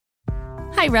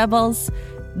Hi, Rebels.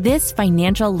 This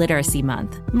Financial Literacy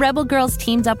Month, Rebel Girls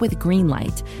teamed up with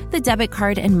Greenlight, the debit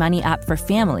card and money app for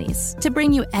families, to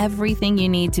bring you everything you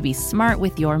need to be smart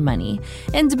with your money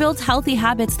and to build healthy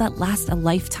habits that last a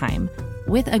lifetime.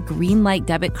 With a Greenlight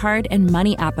debit card and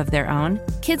money app of their own,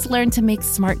 kids learn to make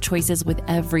smart choices with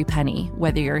every penny,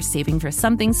 whether you're saving for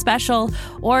something special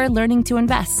or learning to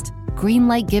invest.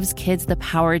 Greenlight gives kids the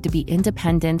power to be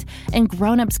independent, and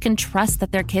grown-ups can trust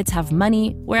that their kids have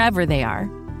money wherever they are.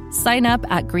 Sign up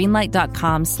at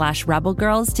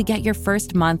greenlight.com/rebelgirls to get your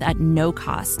first month at no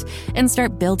cost and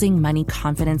start building money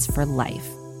confidence for life.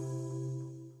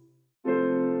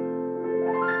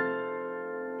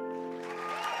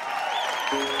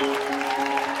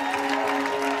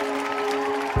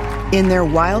 In their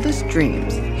wildest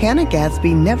dreams, Hannah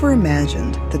Gadsby never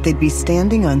imagined that they'd be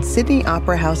standing on Sydney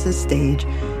Opera House's stage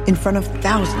in front of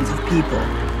thousands of people.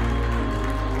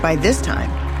 By this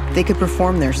time, they could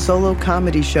perform their solo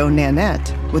comedy show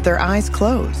Nanette with their eyes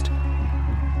closed.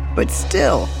 But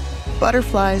still,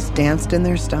 butterflies danced in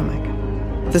their stomach.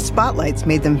 The spotlights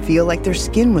made them feel like their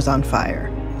skin was on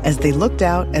fire as they looked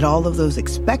out at all of those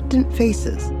expectant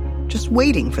faces, just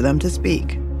waiting for them to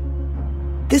speak.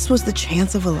 This was the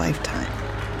chance of a lifetime.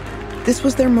 This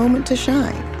was their moment to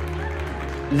shine.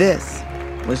 This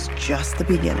was just the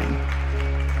beginning.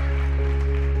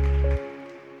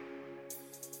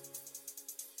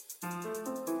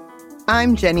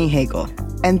 I'm Jenny Hagel,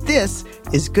 and this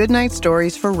is Goodnight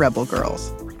Stories for Rebel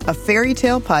Girls, a fairy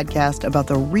tale podcast about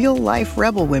the real-life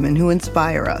rebel women who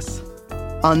inspire us.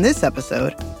 On this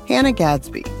episode, Hannah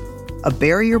Gadsby, a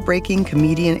barrier-breaking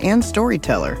comedian and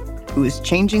storyteller who is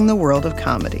changing the world of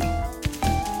comedy.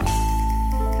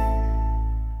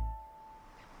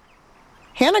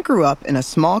 Hannah grew up in a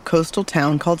small coastal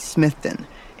town called Smithton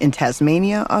in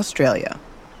Tasmania, Australia.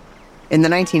 In the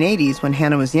 1980s, when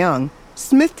Hannah was young,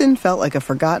 Smithton felt like a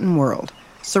forgotten world,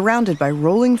 surrounded by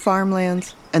rolling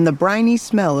farmlands and the briny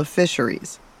smell of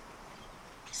fisheries.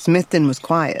 Smithton was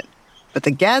quiet, but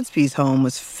the Gadsby's home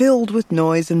was filled with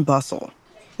noise and bustle,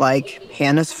 like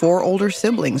Hannah's 4 older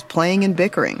siblings playing and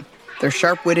bickering, their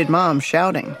sharp-witted mom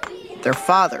shouting, their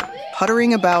father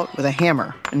puttering about with a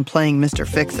hammer and playing Mr.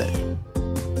 Fix-It.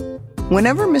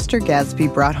 Whenever Mr. Gadsby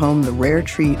brought home the rare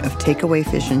treat of takeaway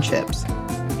fish and chips,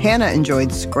 Hannah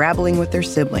enjoyed scrabbling with their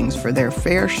siblings for their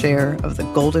fair share of the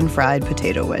golden fried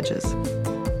potato wedges.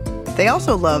 They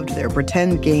also loved their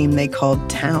pretend game they called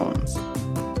Towns.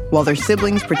 While their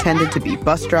siblings pretended to be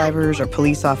bus drivers or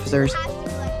police officers,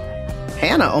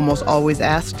 Hannah almost always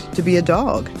asked to be a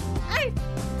dog.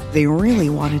 They really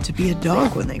wanted to be a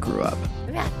dog when they grew up.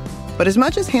 But as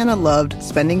much as Hannah loved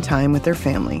spending time with their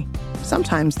family,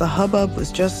 sometimes the hubbub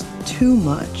was just too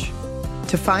much.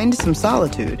 To find some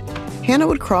solitude, Hannah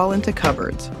would crawl into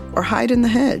cupboards or hide in the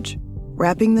hedge,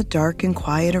 wrapping the dark and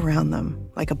quiet around them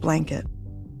like a blanket.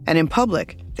 And in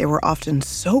public, they were often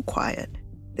so quiet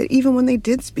that even when they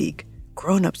did speak,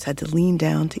 grown-ups had to lean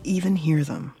down to even hear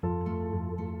them.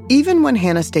 Even when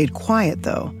Hannah stayed quiet,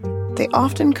 though, they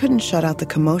often couldn't shut out the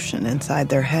commotion inside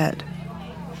their head.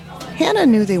 Hannah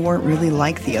knew they weren't really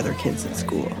like the other kids at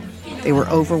school. They were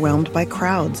overwhelmed by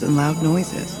crowds and loud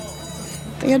noises.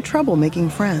 They had trouble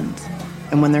making friends.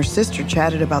 And when their sister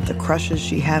chatted about the crushes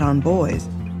she had on boys,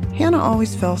 Hannah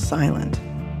always fell silent.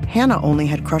 Hannah only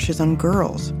had crushes on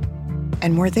girls.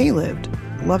 And where they lived,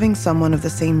 loving someone of the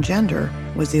same gender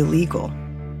was illegal.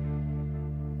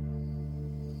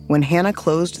 When Hannah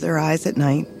closed their eyes at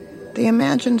night, they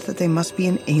imagined that they must be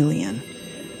an alien,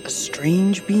 a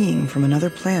strange being from another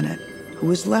planet who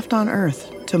was left on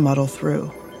Earth to muddle through.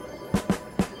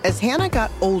 As Hannah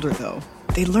got older, though,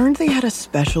 they learned they had a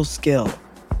special skill,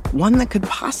 one that could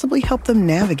possibly help them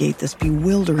navigate this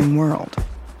bewildering world.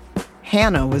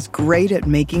 Hannah was great at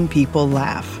making people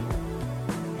laugh.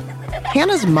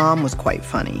 Hannah's mom was quite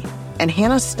funny, and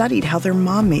Hannah studied how their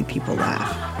mom made people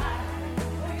laugh.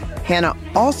 Hannah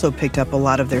also picked up a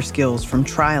lot of their skills from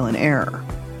trial and error.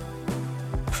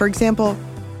 For example,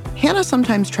 Hannah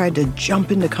sometimes tried to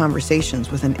jump into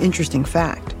conversations with an interesting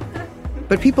fact,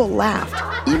 but people laughed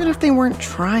even if they weren't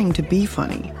trying to be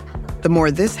funny. The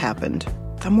more this happened,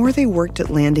 the more they worked at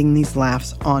landing these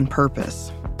laughs on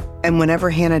purpose. And whenever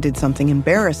Hannah did something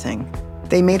embarrassing,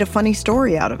 they made a funny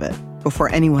story out of it before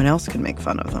anyone else could make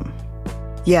fun of them.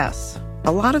 Yes,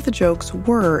 a lot of the jokes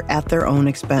were at their own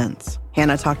expense.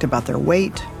 Hannah talked about their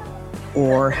weight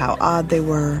or how odd they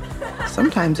were.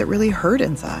 Sometimes it really hurt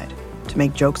inside to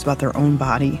make jokes about their own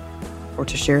body or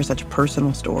to share such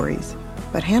personal stories.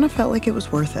 But Hannah felt like it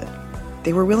was worth it.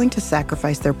 They were willing to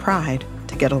sacrifice their pride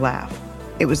to get a laugh.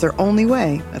 It was their only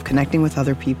way of connecting with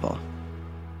other people.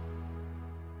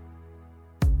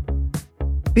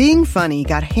 Being funny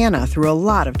got Hannah through a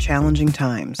lot of challenging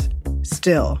times.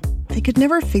 Still, they could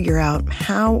never figure out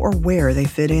how or where they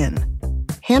fit in.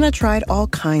 Hannah tried all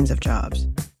kinds of jobs.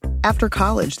 After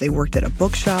college, they worked at a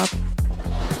bookshop,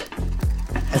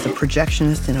 as a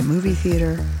projectionist in a movie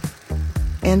theater,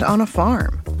 and on a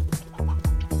farm.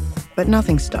 But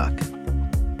nothing stuck.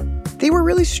 They were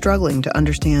really struggling to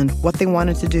understand what they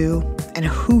wanted to do and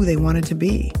who they wanted to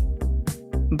be.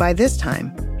 By this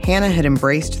time, Hannah had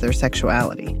embraced their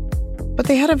sexuality, but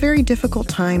they had a very difficult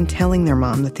time telling their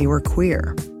mom that they were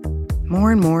queer.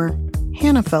 More and more,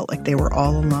 Hannah felt like they were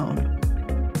all alone.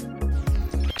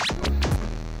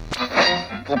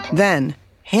 Then,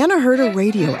 Hannah heard a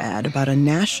radio ad about a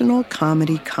national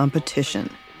comedy competition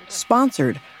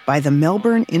sponsored by the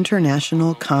Melbourne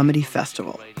International Comedy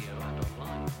Festival.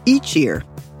 Each year,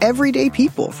 everyday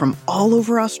people from all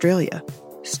over Australia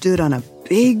stood on a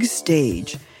big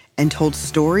stage and told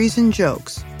stories and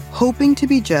jokes, hoping to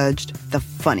be judged the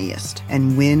funniest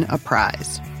and win a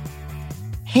prize.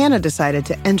 Hannah decided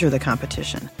to enter the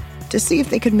competition to see if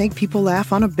they could make people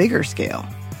laugh on a bigger scale.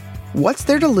 What's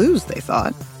there to lose, they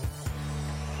thought.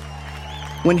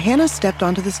 When Hannah stepped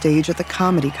onto the stage at the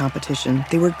comedy competition,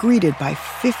 they were greeted by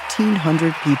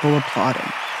 1,500 people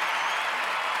applauding.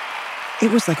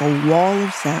 It was like a wall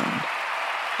of sound.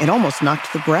 It almost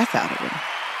knocked the breath out of them.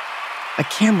 A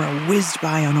camera whizzed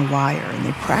by on a wire, and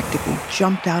they practically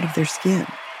jumped out of their skin.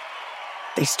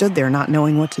 They stood there not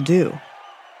knowing what to do.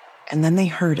 And then they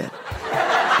heard it.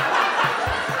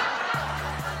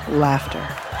 Laughter.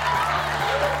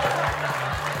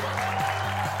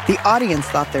 The audience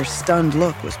thought their stunned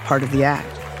look was part of the act.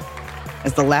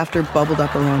 As the laughter bubbled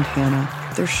up around Hannah,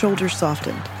 their shoulders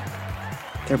softened.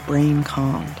 Their brain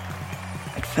calmed.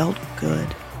 It felt good.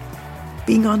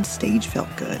 Being on stage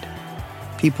felt good.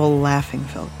 People laughing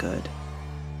felt good.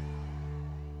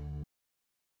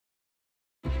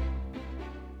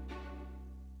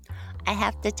 I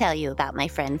have to tell you about my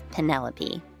friend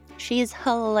Penelope. She's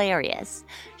hilarious.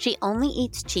 She only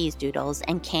eats cheese doodles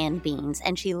and canned beans,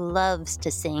 and she loves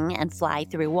to sing and fly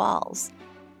through walls.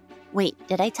 Wait,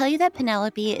 did I tell you that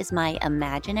Penelope is my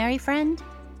imaginary friend?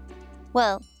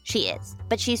 Well, she is,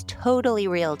 but she's totally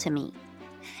real to me.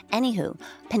 Anywho,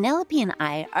 Penelope and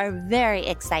I are very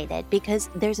excited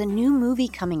because there's a new movie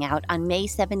coming out on May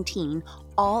 17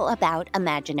 all about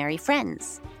imaginary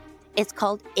friends. It's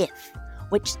called IF,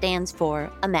 which stands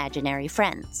for Imaginary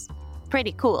Friends.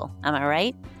 Pretty cool, am I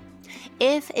right?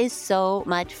 IF is so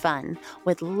much fun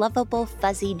with lovable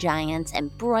fuzzy giants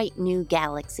and bright new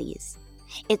galaxies.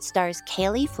 It stars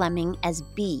Kaylee Fleming as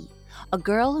Bee, a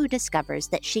girl who discovers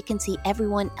that she can see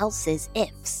everyone else's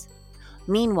ifs.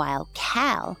 Meanwhile,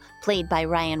 Cal, played by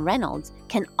Ryan Reynolds,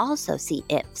 can also see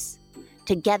ifs.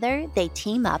 Together, they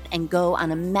team up and go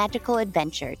on a magical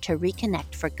adventure to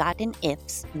reconnect forgotten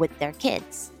ifs with their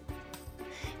kids.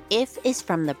 IF is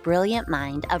from the brilliant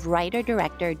mind of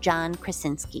writer-director John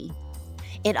Krasinski.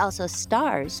 It also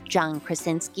stars John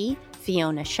Krasinski,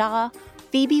 Fiona Shaw,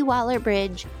 Phoebe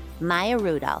Waller-Bridge, Maya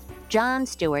Rudolph, Jon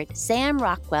Stewart, Sam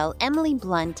Rockwell, Emily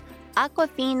Blunt,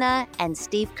 Awkwafina, and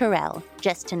Steve Carell,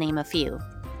 just to name a few.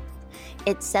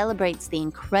 It celebrates the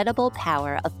incredible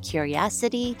power of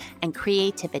curiosity and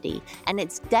creativity, and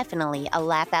it's definitely a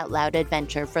laugh-out-loud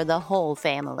adventure for the whole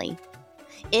family.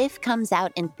 IF comes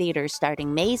out in theaters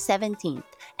starting May 17th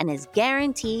and is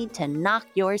guaranteed to knock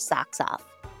your socks off.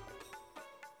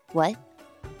 What?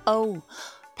 Oh,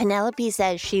 Penelope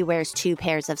says she wears 2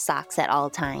 pairs of socks at all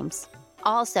times.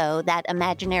 Also, that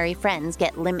imaginary friends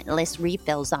get limitless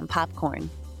refills on popcorn.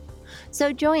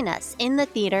 So join us in the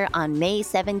theater on May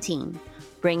 17.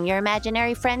 Bring your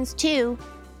imaginary friends too.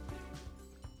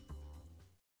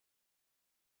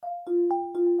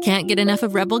 Can't get enough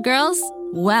of Rebel Girls?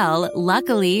 Well,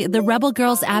 luckily, the Rebel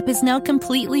Girls app is now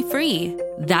completely free.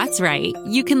 That's right.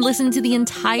 You can listen to the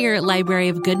entire library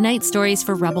of goodnight stories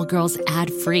for Rebel Girls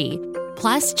ad-free.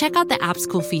 Plus, check out the app's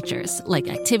cool features like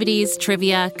activities,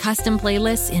 trivia, custom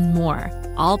playlists, and more.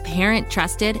 All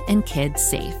parent-trusted and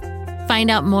kids-safe. Find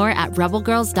out more at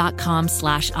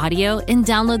rebelgirls.com/audio and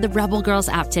download the Rebel Girls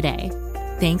app today.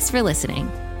 Thanks for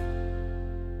listening.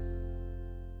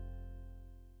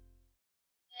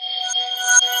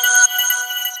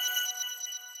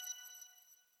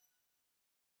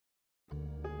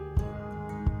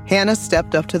 Hannah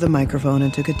stepped up to the microphone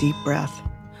and took a deep breath.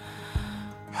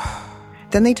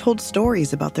 Then they told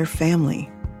stories about their family,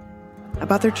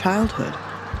 about their childhood,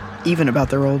 even about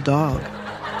their old dog.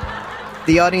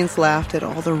 The audience laughed at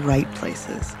all the right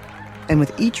places, and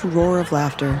with each roar of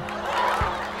laughter,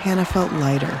 Hannah felt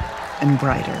lighter and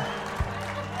brighter.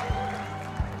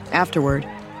 Afterward,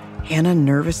 Hannah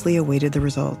nervously awaited the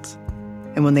results.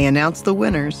 And when they announced the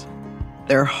winners,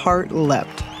 their heart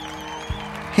leapt.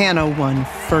 Hannah won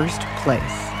first place.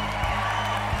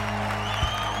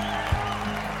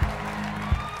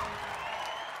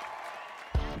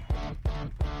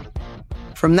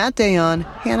 From that day on,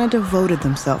 Hannah devoted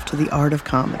themselves to the art of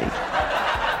comedy.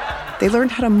 They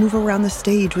learned how to move around the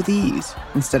stage with ease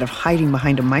instead of hiding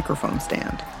behind a microphone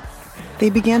stand. They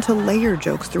began to layer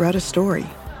jokes throughout a story,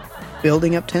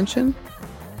 building up tension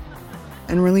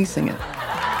and releasing it.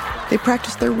 They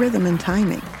practiced their rhythm and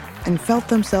timing and felt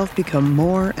themselves become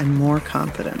more and more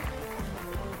confident.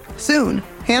 Soon,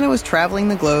 Hannah was traveling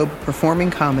the globe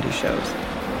performing comedy shows.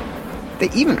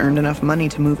 They even earned enough money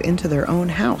to move into their own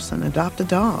house and adopt a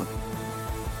dog.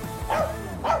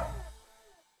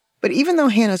 But even though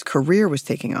Hannah's career was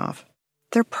taking off,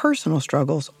 their personal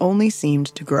struggles only seemed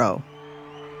to grow.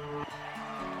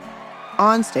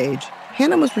 On stage,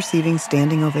 Hannah was receiving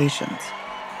standing ovations.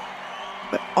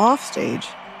 But off stage,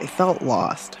 they felt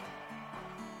lost.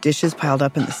 Dishes piled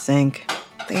up in the sink,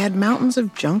 they had mountains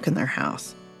of junk in their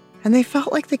house, and they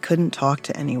felt like they couldn't talk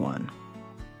to anyone.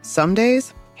 Some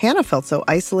days, Hannah felt so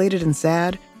isolated and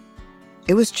sad,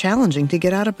 it was challenging to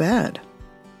get out of bed.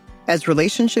 As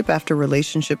relationship after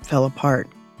relationship fell apart,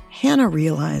 Hannah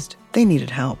realized they needed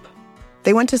help.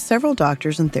 They went to several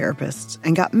doctors and therapists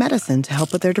and got medicine to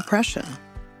help with their depression.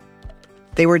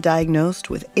 They were diagnosed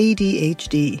with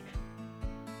ADHD,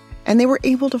 and they were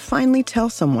able to finally tell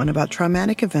someone about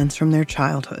traumatic events from their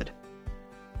childhood.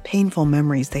 Painful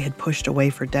memories they had pushed away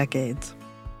for decades.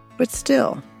 But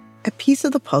still, a piece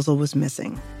of the puzzle was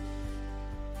missing.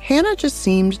 Hannah just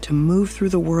seemed to move through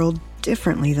the world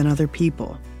differently than other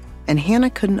people, and Hannah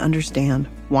couldn't understand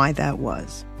why that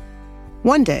was.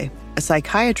 One day, a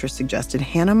psychiatrist suggested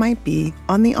Hannah might be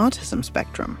on the autism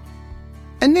spectrum.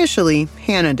 Initially,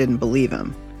 Hannah didn't believe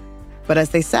him. But as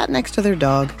they sat next to their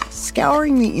dog,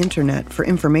 scouring the internet for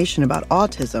information about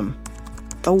autism,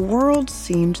 the world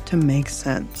seemed to make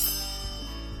sense.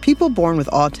 People born with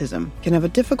autism can have a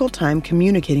difficult time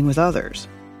communicating with others,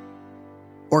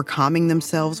 or calming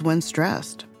themselves when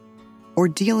stressed, or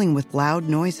dealing with loud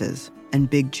noises and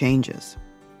big changes.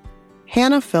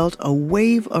 Hannah felt a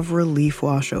wave of relief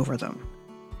wash over them.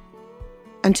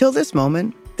 Until this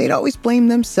moment, they'd always blamed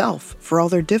themselves for all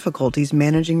their difficulties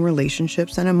managing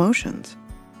relationships and emotions.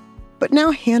 But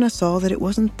now Hannah saw that it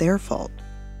wasn't their fault.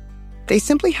 They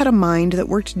simply had a mind that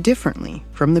worked differently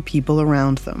from the people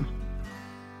around them.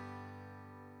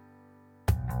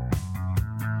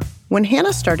 When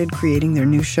Hannah started creating their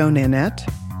new show, Nanette,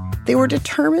 they were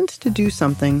determined to do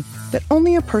something that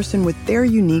only a person with their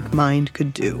unique mind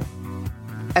could do.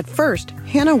 At first,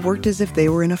 Hannah worked as if they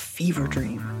were in a fever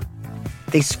dream.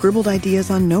 They scribbled ideas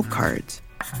on note cards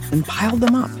and piled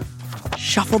them up,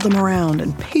 shuffled them around,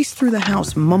 and paced through the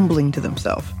house mumbling to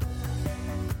themselves.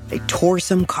 They tore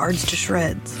some cards to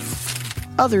shreds.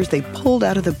 Others they pulled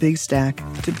out of the big stack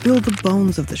to build the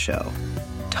bones of the show,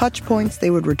 touch points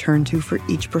they would return to for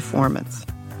each performance.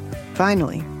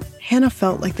 Finally, Hannah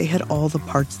felt like they had all the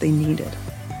parts they needed.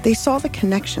 They saw the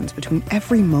connections between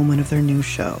every moment of their new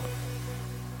show.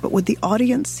 But would the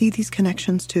audience see these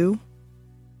connections too?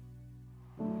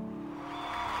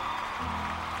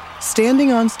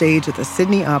 Standing on stage at the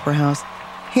Sydney Opera House,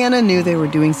 Hannah knew they were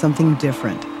doing something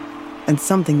different and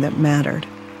something that mattered.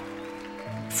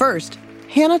 First,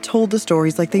 Hannah told the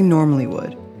stories like they normally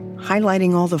would,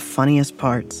 highlighting all the funniest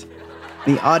parts.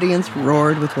 The audience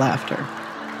roared with laughter.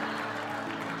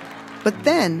 But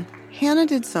then, Hannah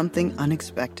did something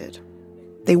unexpected.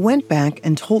 They went back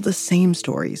and told the same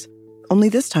stories, only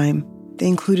this time, they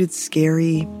included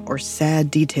scary or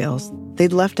sad details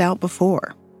they'd left out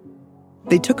before.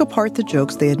 They took apart the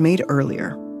jokes they had made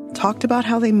earlier, talked about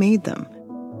how they made them,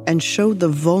 and showed the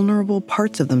vulnerable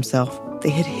parts of themselves they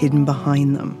had hidden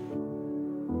behind them.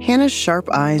 Hannah's sharp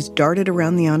eyes darted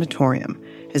around the auditorium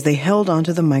as they held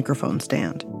onto the microphone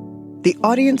stand. The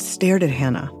audience stared at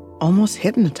Hannah, almost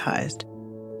hypnotized,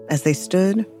 as they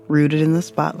stood rooted in the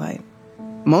spotlight.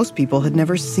 Most people had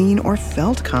never seen or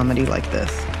felt comedy like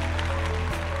this.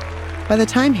 By the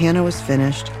time Hannah was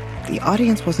finished, the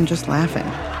audience wasn't just laughing.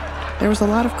 There was a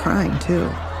lot of crying, too,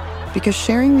 because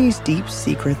sharing these deep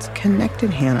secrets connected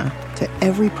Hannah to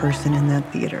every person in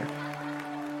that theater.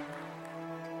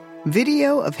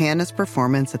 Video of Hannah's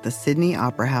performance at the Sydney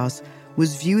Opera House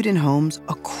was viewed in homes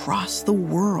across the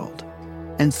world.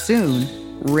 And soon,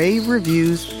 rave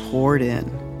reviews poured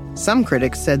in. Some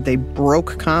critics said they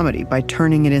broke comedy by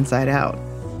turning it inside out.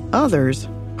 Others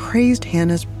praised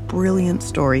Hannah's brilliant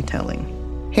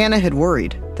storytelling. Hannah had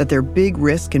worried that their big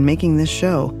risk in making this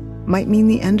show might mean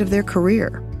the end of their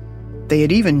career. They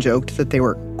had even joked that they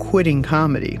were quitting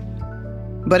comedy.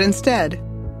 But instead,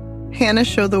 Hannah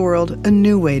showed the world a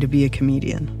new way to be a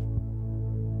comedian.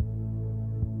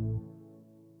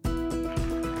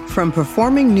 From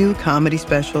performing new comedy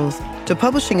specials to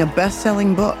publishing a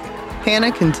best-selling book,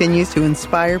 Hannah continues to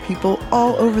inspire people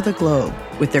all over the globe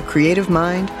with their creative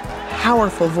mind,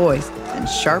 powerful voice, and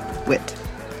sharp wit.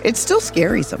 It's still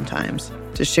scary sometimes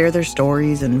to share their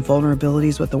stories and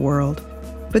vulnerabilities with the world,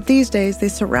 but these days they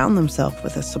surround themselves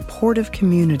with a supportive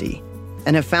community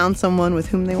and have found someone with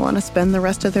whom they want to spend the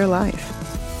rest of their life.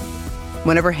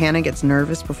 Whenever Hannah gets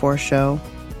nervous before a show,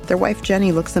 their wife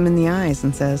Jenny looks them in the eyes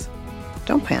and says,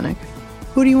 "Don't panic.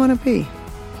 Who do you want to be?"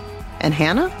 And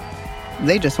Hannah?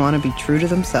 They just want to be true to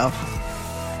themselves.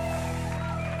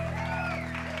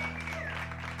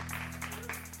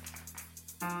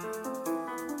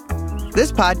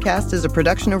 This podcast is a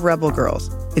production of Rebel Girls.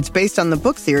 It's based on the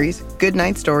book series,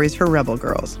 Goodnight Stories for Rebel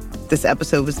Girls. This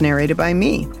episode was narrated by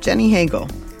me, Jenny Hagel.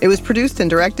 It was produced and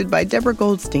directed by Deborah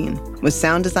Goldstein, with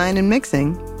sound design and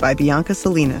mixing by Bianca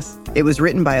Salinas. It was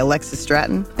written by Alexis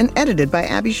Stratton and edited by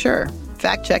Abby Sher.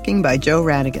 Fact-checking by Joe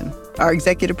Rhatigan. Our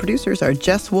executive producers are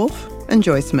Jess Wolfe and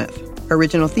Joy Smith.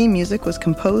 Original theme music was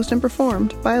composed and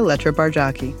performed by Elettra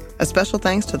Bargiacchi. A special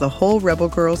thanks to the whole Rebel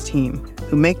Girls team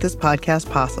who make this podcast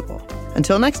possible.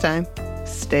 Until next time,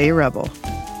 stay Rebel.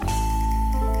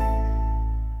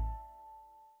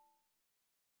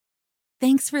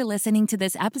 Thanks for listening to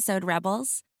this episode,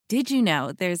 Rebels. Did you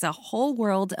know there's a whole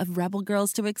world of Rebel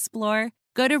Girls to explore?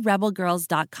 Go to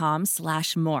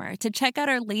rebelgirls.com/more to check out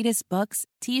our latest books,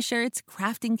 t-shirts,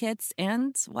 crafting kits,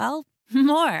 and, well,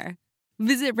 more.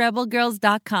 Visit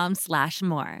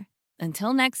rebelgirls.com/more.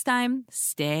 Until next time,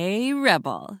 stay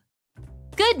Rebel.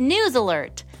 Good news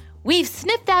alert! We've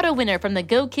sniffed out a winner from the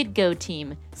Go Kid Go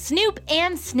team, Snoop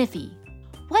and Sniffy.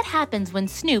 What happens when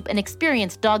Snoop, an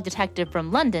experienced dog detective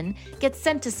from London, gets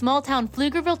sent to small-town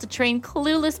Pflugerville to train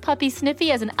clueless puppy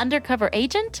Sniffy as an undercover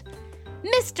agent?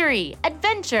 Mystery,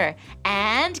 adventure,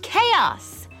 and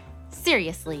chaos!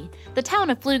 Seriously, the town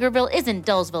of Pflugerville isn't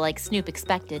Dullsville like Snoop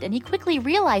expected, and he quickly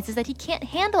realizes that he can't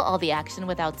handle all the action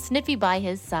without Sniffy by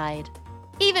his side.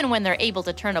 Even when they're able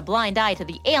to turn a blind eye to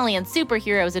the alien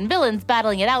superheroes and villains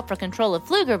battling it out for control of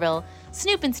Pflugerville,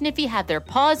 Snoop and Sniffy have their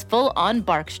paws full on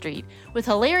Bark Street, with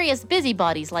hilarious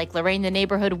busybodies like Lorraine the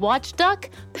neighborhood watch duck,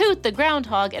 Poot the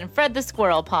groundhog, and Fred the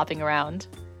squirrel popping around.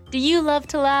 Do you love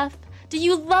to laugh? Do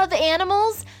you love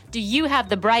animals? Do you have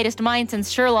the brightest mind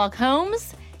since Sherlock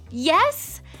Holmes?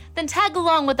 Yes? Then tag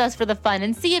along with us for the fun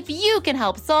and see if you can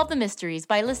help solve the mysteries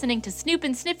by listening to Snoop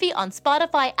and Sniffy on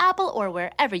Spotify, Apple, or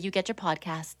wherever you get your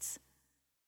podcasts.